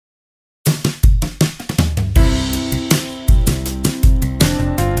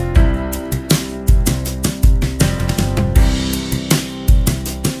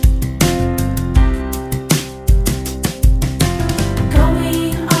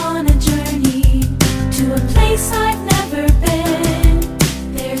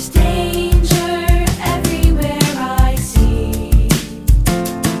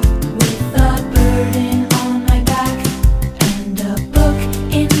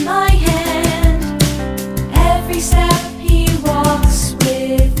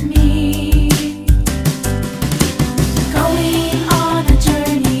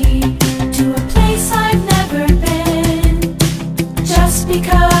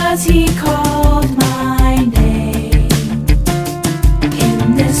'cause he called my name.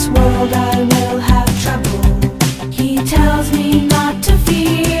 In this world I will have trouble. He tells me not to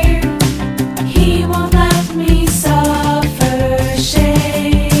fear. He won't let me suffer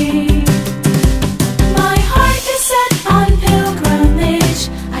shame. My heart is set on pilgrimage.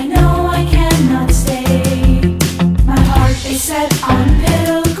 I know I cannot stay. My heart is set on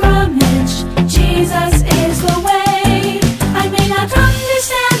pilgrimage. Jesus is the way. I may not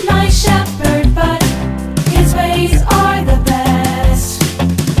understand my shepherd, but his ways are the best.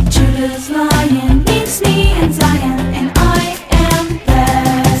 Judah's lion meets me in Zion, and I am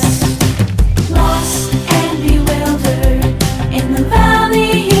blessed. Lost and bewildered in the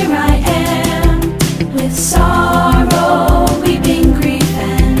valley, here I am, with sorrow, weeping, grief,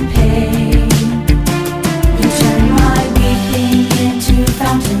 and pain. You turn my weeping into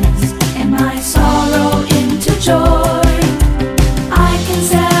fountains, and my sorrow into joy. I can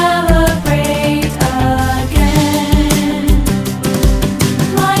celebrate again.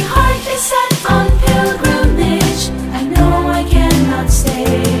 My heart is set on pilgrimage. I know I cannot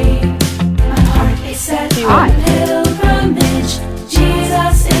stay. My heart is set on pilgrimage.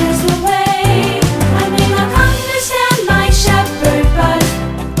 Jesus is the way. I may not understand my shepherd, but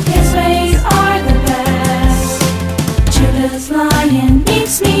his ways are the best. Judah's lion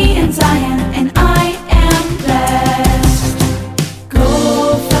meets me in Zion, and I am blessed. Go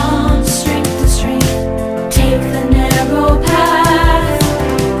from strength to strength, take the narrow path.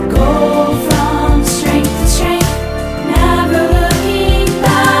 Go from strength to strength, never looking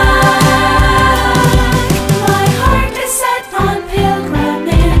back. My heart is set on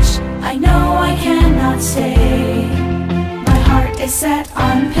pilgrimage. I know I cannot stay. My heart is set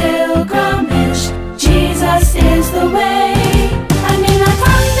on pilgrimage. Jesus is the way. I may not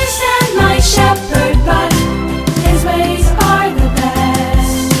understand my shepherd, but his ways are the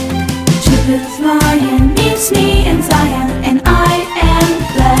best. Judah's lion meets me in Zion, and I am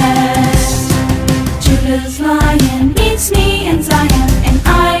blessed. Judah's lion meets me in Zion, and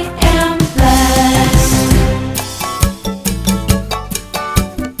I am blessed.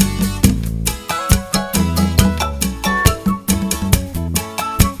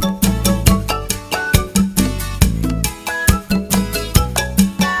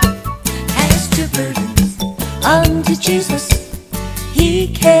 Cast your burdens unto Jesus. He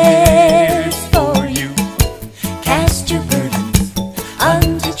cares for you. Cast your burdens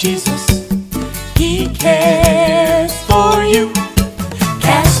unto Jesus. He cares for you.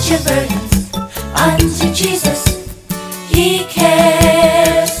 Cast your burdens unto Jesus. He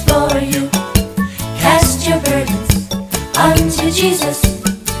cares for you. Cast your burdens unto Jesus.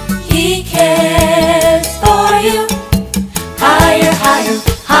 He cares for you. Higher, higher,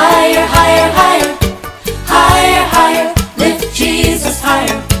 higher, higher, higher, higher, higher. Lift Jesus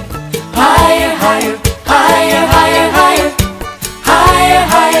higher. Higher, higher, higher, higher, higher, higher,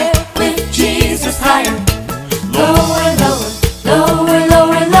 higher. Lift Jesus higher. Lower, lower, lower,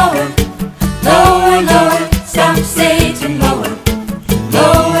 lower, lower, lower, lower. Stop Satan lower.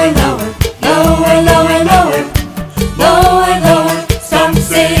 Lower, lower, lower, lower, lower, lower, lower. Stop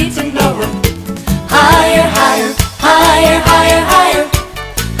Satan lower. Higher, higher, higher, higher, higher,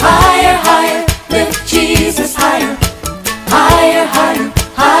 higher, higher. Lift Jesus higher. Higher, higher,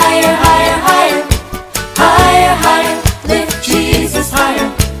 higher, higher, higher, higher, higher. Lift Jesus higher.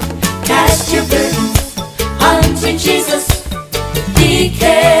 Cast your burdens unto Jesus. He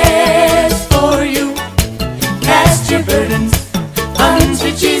cares.